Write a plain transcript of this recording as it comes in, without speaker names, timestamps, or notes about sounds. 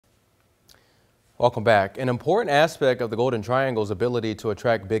Welcome back. An important aspect of the Golden Triangle's ability to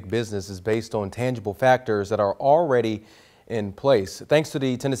attract big business is based on tangible factors that are already in place. Thanks to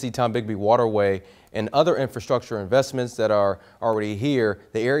the Tennessee Tombigbee Waterway and other infrastructure investments that are already here,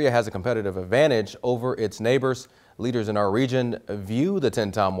 the area has a competitive advantage over its neighbors. Leaders in our region view the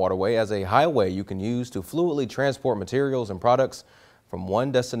Tenn-Tom Waterway as a highway you can use to fluidly transport materials and products from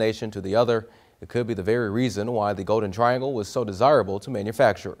one destination to the other. It could be the very reason why the Golden Triangle was so desirable to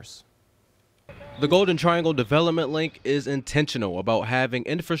manufacturers. The Golden Triangle Development Link is intentional about having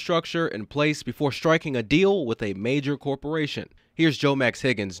infrastructure in place before striking a deal with a major corporation. Here's Joe Max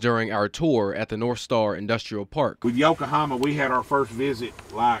Higgins during our tour at the North Star Industrial Park. With Yokohama, we had our first visit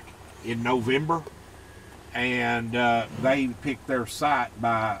like in November, and they picked their site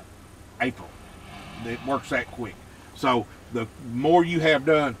by April. It works that quick. So the more you have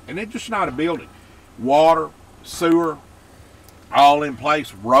done, and it's just not a building, water, sewer, all in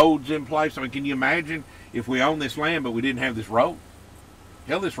place, roads in place. I mean, can you imagine if we own this land but we didn't have this road?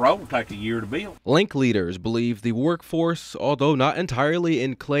 Hell, this road will take a year to build. Link leaders believe the workforce, although not entirely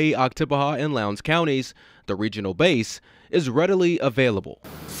in Clay, Oktibbeha, and Lowndes counties, the regional base, is readily available.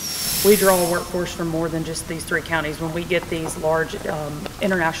 We draw a workforce from more than just these three counties. When we get these large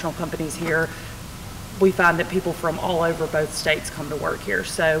international companies here, we find that people from all over both states come to work here.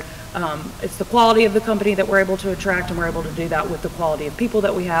 So it's the quality of the company that we're able to attract, and we're able to do that with the quality of people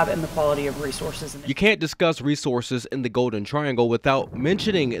that we have and the quality of resources. You can't discuss resources in the Golden Triangle without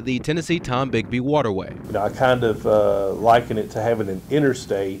mentioning the Tennessee Tombigbee Waterway. I kind of liken it to having an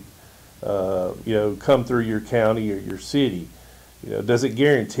interstate, come through your county or your city. Does it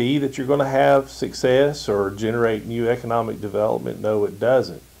guarantee that you're going to have success or generate new economic development? No, it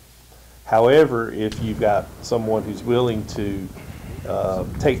doesn't. However, if you've got someone who's willing to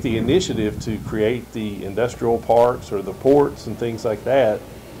take the initiative to create the industrial parks or the ports and things like that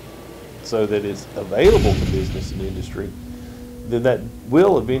so that it's available to business and industry, then that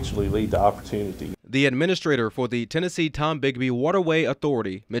will eventually lead to opportunity. The administrator for the Tennessee Tombigbee Waterway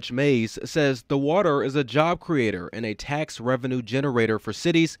Authority, Mitch Mays, says the water is a job creator and a tax revenue generator for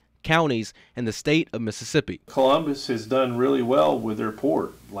cities, counties, and the state of Mississippi. Columbus has done really well with their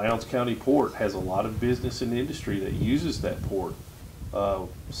port. Lowndes County Port has a lot of business and industry that uses that port.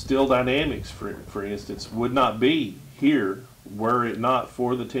 Steel Dynamics, for instance, would not be here were it not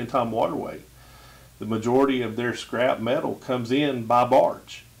for the Tenn-Tom Waterway. The majority of their scrap metal comes in by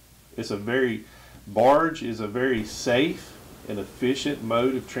barge. Barge is a very safe and efficient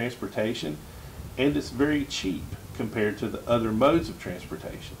mode of transportation, and it's very cheap compared to the other modes of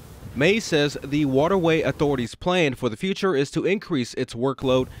transportation. May says the Waterway Authority's plan for the future is to increase its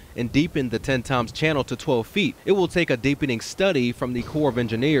workload and deepen the Tenn-Tom's channel to 12 feet. It will take a deepening study from the Corps of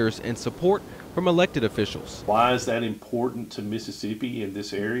Engineers and support from elected officials. Why is that important to Mississippi in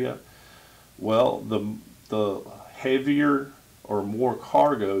this area? Well, the heavier or more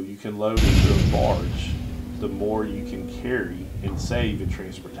cargo you can load into a barge, the more you can carry and save in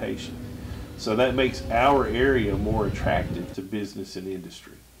transportation. So that makes our area more attractive to business and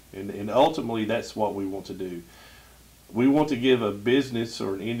industry. And ultimately, that's what we want to do. We want to give a business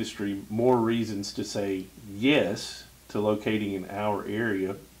or an industry more reasons to say yes to locating in our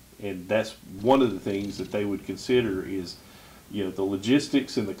area. And that's one of the things that they would consider is, the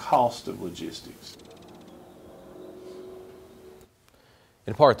logistics and the cost of logistics.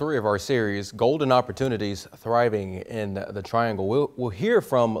 In part 3 of our series, Golden Opportunities Thriving in the Triangle, we'll hear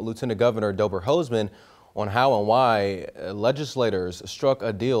from Lieutenant Governor Dober Hosemann on how and why legislators struck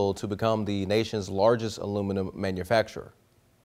a deal to become the nation's largest aluminum manufacturer.